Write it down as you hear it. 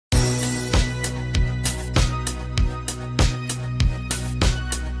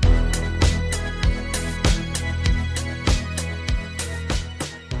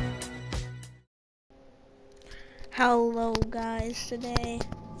Hello guys, today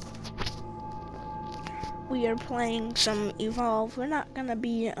we are playing some Evolve. We're not gonna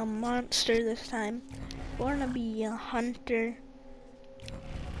be a monster this time. We're gonna be a hunter.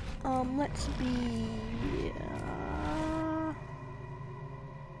 Let's be,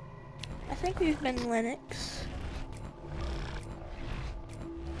 I think we've been Linux.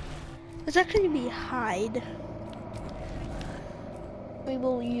 Let's actually be Hyde. We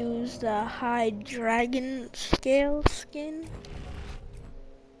will use the Hyde dragon scale skin.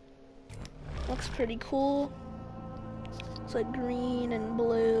 Looks pretty cool. It's like green and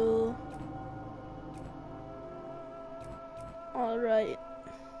blue. Alright.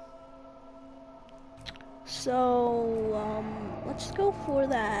 So, let's go for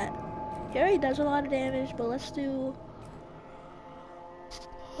that. He already does a lot of damage, but let's do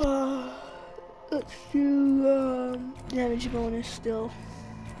damage bonus still.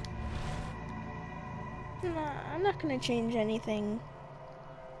 Nah, I'm not gonna change anything.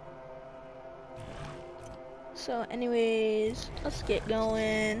 So anyways, let's get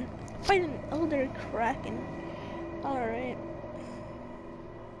going. Fight an elder kraken. Alright.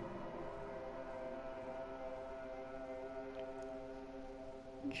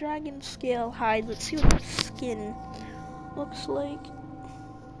 Dragon scale Hyde. Let's see what the skin looks like.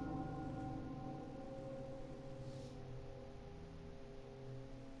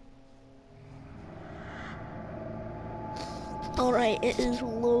 Alright, it is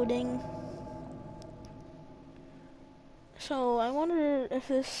loading. So I wonder if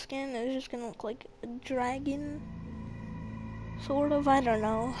this skin is just gonna look like a dragon. Sort of, I don't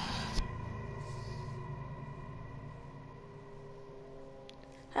know.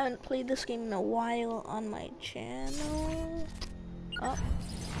 Haven't played this game in a while on my channel. Oh.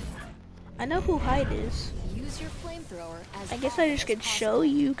 I know who Hyde is. Use your flamethrower as I guess I just could show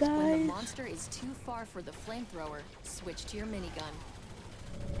you guys. When the monster is too far for the flamethrower, switch to your minigun.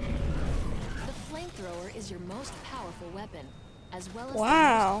 The flamethrower is your most powerful weapon, as well as the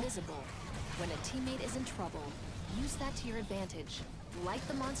most visible. When a teammate is in trouble, use that to your advantage. Light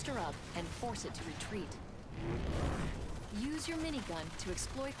the monster up and force it to retreat. Use your minigun to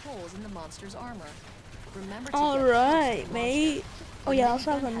exploit holes in the monster's armor. Remember to Alright, mate. Oh yeah, I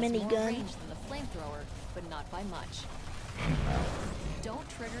also have a minigun. Than the flamethrower, but not by much. Don't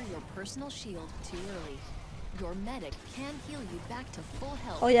trigger your personal shield too early. Your medic can heal you back to full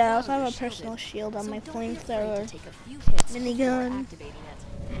health. Oh yeah, I also have a personal shield on my flamethrower. Minigun.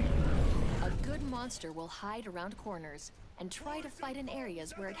 A good monster will hide around corners and try to fight in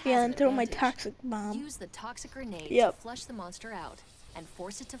areas where it has and throw my advantage. toxic bomb. Use the toxic grenade to flush the monster out and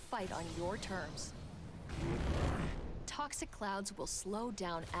force it to fight on your terms. Toxic clouds will slow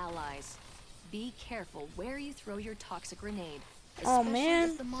down allies. Be careful where you throw your toxic grenade, especially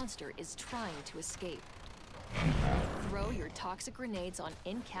if the monster is trying to escape. Throw your toxic grenades on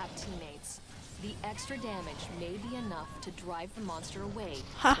in-cap teammates. The extra damage may be enough to drive the monster away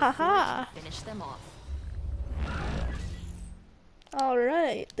before you can finish them off.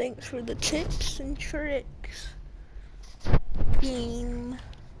 Alright, thanks for the tips and tricks. Game.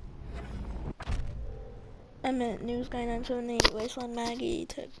 Emmett, News Guy 978, Wasteland Maggie,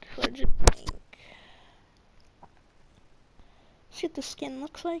 Tech Fudge. See what the skin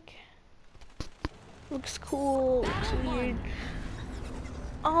looks like. Looks cool, looks weird.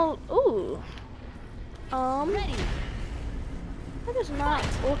 Oh, ooh. That does not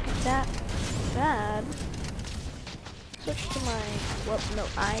look that bad. Switch to my, well, no,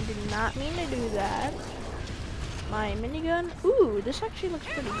 I did not mean to do that. My minigun. Ooh, this actually looks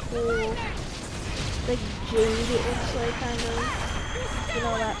pretty cool. Like jade, it looks like, kind of. You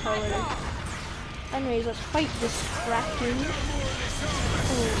know that color. Anyways, let's fight this kraken.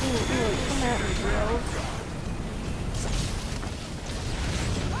 Ooh, come at me, bro.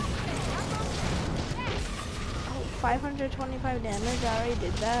 Oh, 525 damage, I already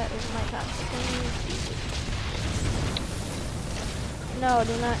did that with my toxic grenade. No,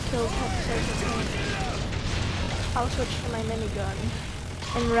 do not kill toxic. I'll switch to my minigun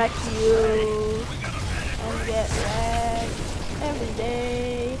and wreck you and get wrecked every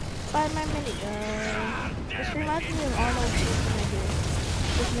day by my minigun. This reminds me of Arnold Schwarzenegger.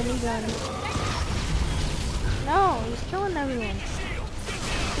 His minigun. No, he's killing everyone.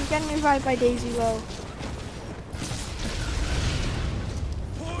 He's getting revived by Daisy Low.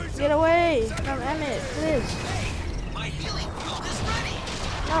 Get away from Emmett, please.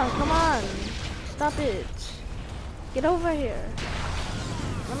 No, come on. Stop it. Get over here.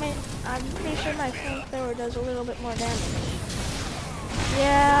 I'm pretty sure my flamethrower does a little bit more damage.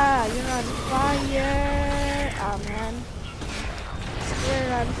 Yeah, you're on fire. Oh man.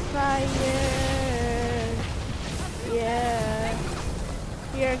 You're on fire. Yeah.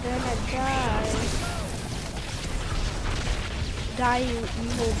 You're gonna die. Die, you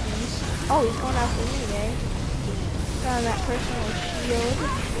evil beast. Oh, he's going after me, eh? Got that personal shield.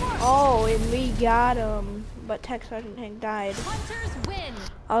 Oh, and we got him. But Tech Sergeant Hank died.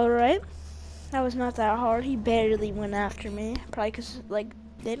 Alright. That was not that hard. He barely went after me. Probably because, like,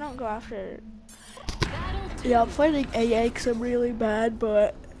 they don't go after... Yeah, I'm fighting AX. I'm really bad,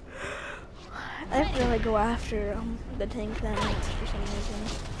 but... I don't really go after the tank that much for some reason.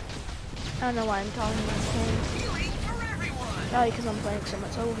 I don't know why I'm talking about tanks. Probably because I'm playing so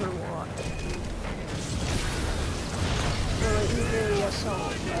much Overwatch. Really, he's really a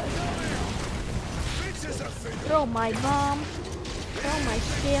soul, but... Throw my bomb. Throw my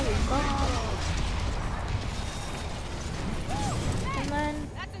scary bomb. And then...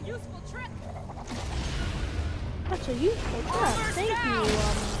 That's a useful trick. That's a useful trick. Thank you,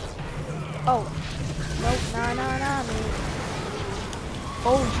 Oh. Nope, nah, me.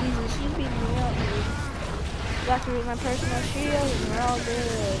 Oh, Jesus, he beat me up, dude. Got to use my personal shield, and we're all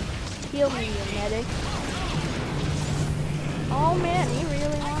good. Heal me, you medic. Oh, man, he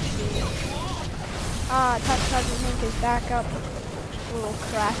really wants me. Ah, Top Sergeant Hank is back up. A little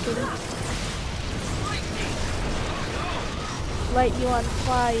Kraken. Light you on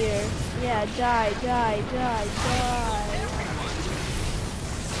fire. Yeah, die.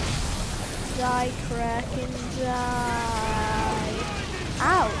 Die, Kraken, die.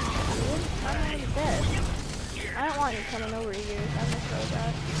 Ow! Dude, I'm really dead. I don't want you coming over here. I'm gonna throw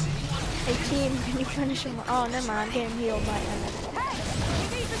that. Hey team, can you finish him? Oh, never mind. I'm getting healed by him.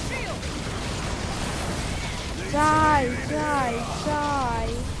 Die, Kraken,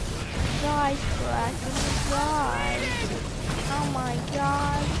 die. Oh my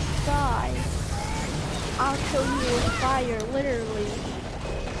god, die. I'll kill you with fire, literally.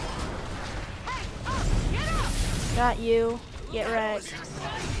 Got you. Get wrecked.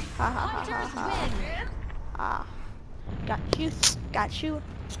 Ha. Ah. Got you.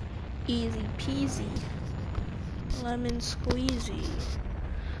 Easy peasy. Lemon squeezy.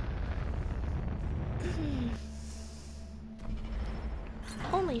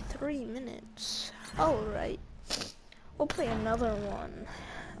 Only 3 minutes. Alright. We'll play another one.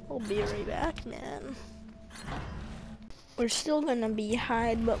 We'll be right back, man. We're still gonna be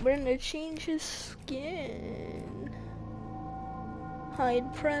Hyde, but we're gonna change his skin.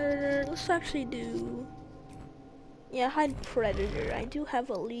 Hyde Predator. Let's actually do... Yeah, Hyde Predator. I do have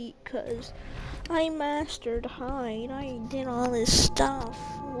Elite because I mastered Hyde. I did all this stuff.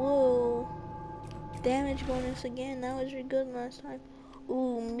 Whoa. Damage bonus again. That was really good last time.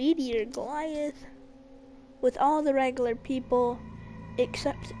 Ooh, Meteor Goliath. With all the regular people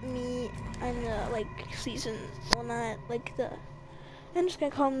except me and the, like, season... Well, not, like, the... I'm just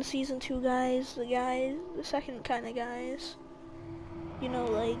gonna call them the season 2 guys. The second kind of guys. You know,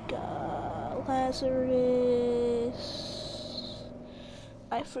 like, Lazarus,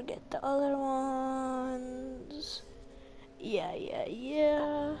 I forget the other ones, yeah.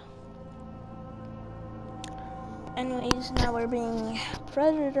 Anyways, now we're being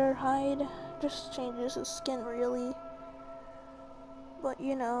Predator Hyde, just changes his skin really, but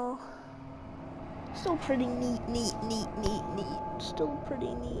you know, still pretty neat, still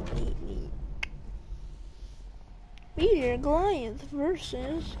pretty neat. Meteor Goliath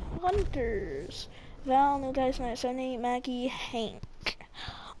versus Hunters. Val, new guys, night Sunny, Maggie, Hank.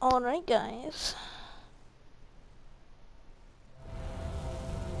 Alright, guys.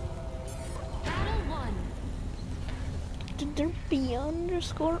 Battle 1. Did there be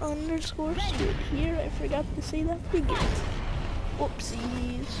underscore stick here? I forgot to say that again.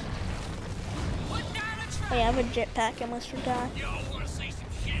 Whoopsies. I have a jetpack, I must forgot.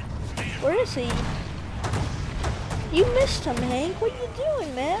 Where is he? You missed him, Hank. What are you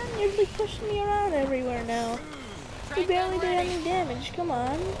doing, man? You're like pushing me around everywhere now. You barely did any damage. Come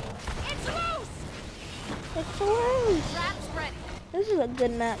on. It's loose. This is a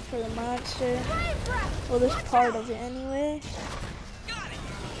good map for the monster. Well, this part of it anyway.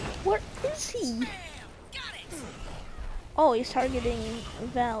 Where is he? Oh, he's targeting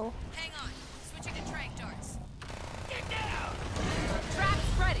Val. Hang on. Switching to trank darts. Get down.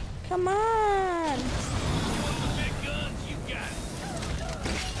 Traps ready. Come on.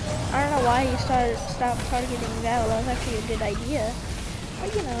 I don't know why he stopped targeting Val. That was actually a good idea.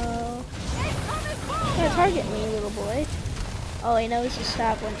 But you know, he's gonna target me, little boy. Oh, he knows to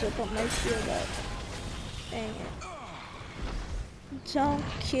stop once I put my shield up. Dang it. Don't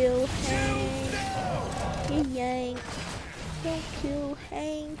kill Hank. You yank. Don't kill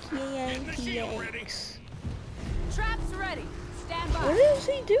Hank. You yanks. Traps ready. Stand by. What is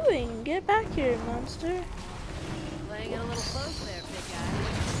he doing? Get back here, monster. Playing it a little close there, big guy.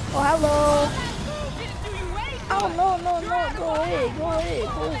 Oh, hello. Oh, no, no, no. Go away,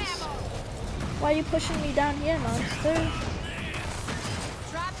 please. Why are you pushing me down here, monster?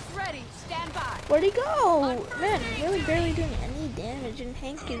 Traps ready. Stand by. Where'd he go? Man, really barely doing any damage, and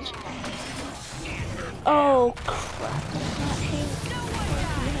Hank is... Oh, crap. That's not Hank.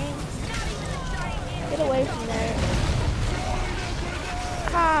 Hank. Get away from there.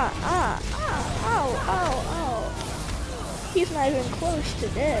 Ow. He's not even close to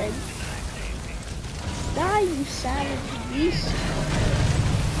dead. Die, you savage beast.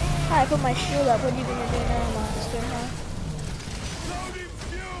 I put my shield up. What are you gonna do now, monster, huh?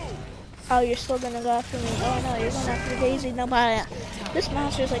 Oh, you're still gonna go after me. Oh no, you're going after Daisy. No, but this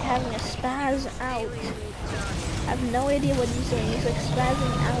monster's like having a spaz out. I have no idea what he's doing. He's like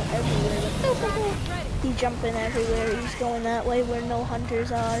spazzing out everywhere. Like, he's jumping everywhere. He's going that way where no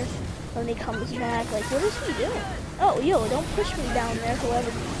hunters are. When he comes back, like, what is he doing? Oh, yo, don't push me down there,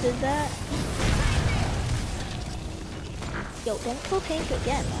 whoever did that. Yo, don't kill Tank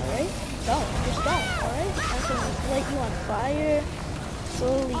again, alright? Just don't, alright? I'm gonna light you on fire.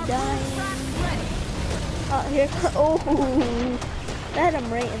 Slowly dying. Here, oh, that hit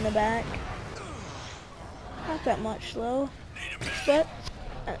him right in the back. Not that much though, but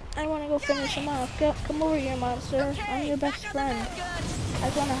I want to go finish him off. Come over here, monster. I'm your best friend. I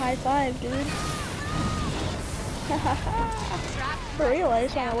just want a high five, dude. For real, I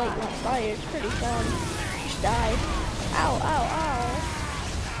just want to light you on fire. It's pretty fun. Just die. Ow.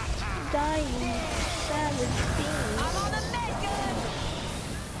 Die, you savage being.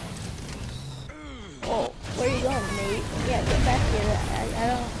 Whoa, where are you going, mate? Yeah, get back here.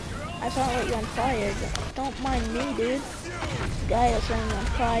 I just want to light you on fire. Don't mind me, dude. This guy is lighting me on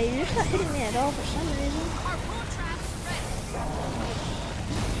fire. You're just not hitting me at all for some reason.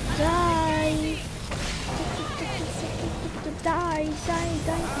 Die. Die.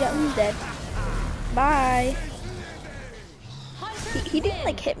 Yeah, he's dead. Bye. He didn't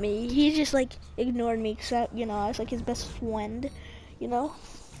like hit me. He just like ignored me because you know I was like his best friend. You know.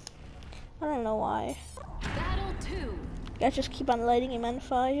 I don't know why. Battle 2. Guys, just keep on lighting him on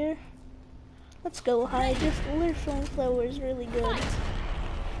fire. Let's go, Hyde. This Leer Flamethrower is really good.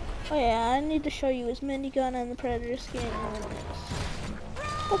 Oh yeah, I need to show you his minigun and the Predator skin.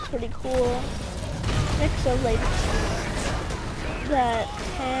 Looks pretty cool. Mix of like that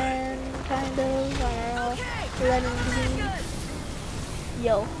tan kind of, I don't know, red and green.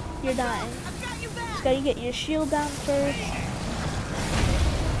 Yo, you're dying. Just gotta get your shield down first.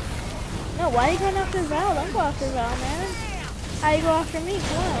 No, why are you going after Val? Don't go after Val, man. How you go after me?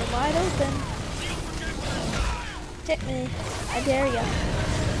 Come on, wide open. Hit me. I dare ya.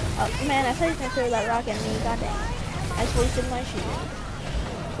 Oh, man, I thought you were gonna throw that rock at me. God dang. I just wasted my shield.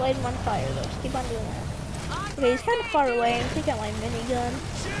 Light him on fire, though. Just keep on doing that. Okay, he's kind of far away. I'm taking out my minigun.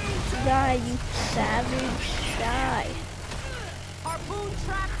 Die, you savage. Die. Harpoon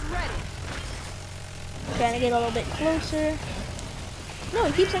traps ready. Trying to get a little bit closer. No,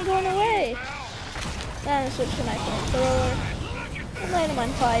 he keeps on going away. Then I switch to my flamethrower. And light him on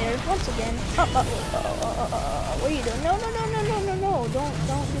fire once again. What are you doing? No.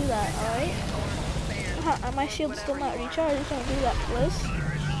 Don't do that, alright? My shield's still not recharged. Don't do that, please.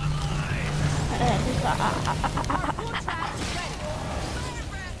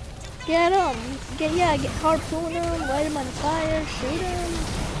 Get him. Get harpoon him, light him on fire, shoot him.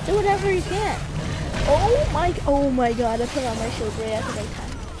 Do whatever you can. Oh my god, I put on my shield right after my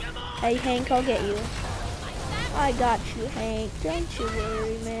time. Hey Hank, I'll get you. I got you, Hank. Don't you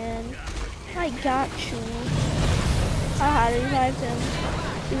worry, man. I got you. Haha, I revived him.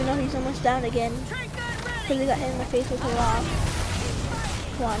 Even though he's almost down again. Because he got hit in the face with a rock.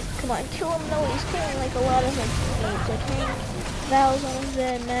 Come on, kill him. No, he's killing like a lot of like teammates. Like Hank, Val's almost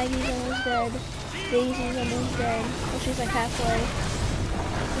dead, Maggie's almost dead, Daisy's almost dead. Well, she's like halfway.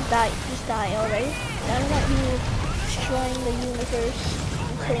 Just die already. I don't want you destroying the universe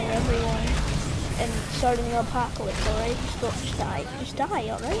and killing everyone and starting the apocalypse, alright? Just die. Just die,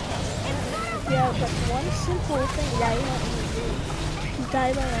 alright? Yeah, but one simple thing that you want me to do is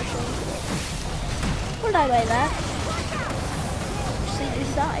die by my flamethrower. Or die by that.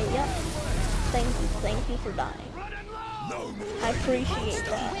 Just die, yep. Thank you for dying. I appreciate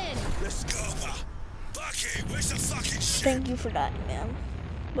that. Thank you for dying, man.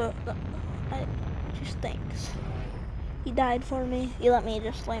 But I just thanks. He died for me. He let me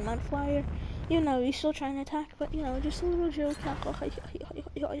just flame on fire. You know, he's still trying to attack, but you know, just a little joke.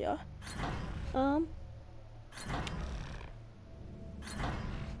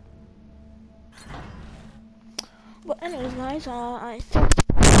 But anyways, guys, I think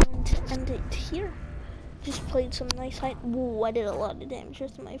I'll end it here. Just played some nice Hyde. Whoa, I did a lot of damage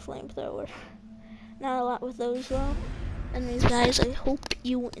with my flamethrower. Not a lot with those though. Anyways guys, I hope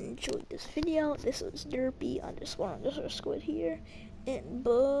you enjoyed this video. This was Derpy __squid here. And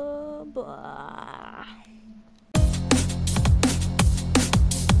bye-bye.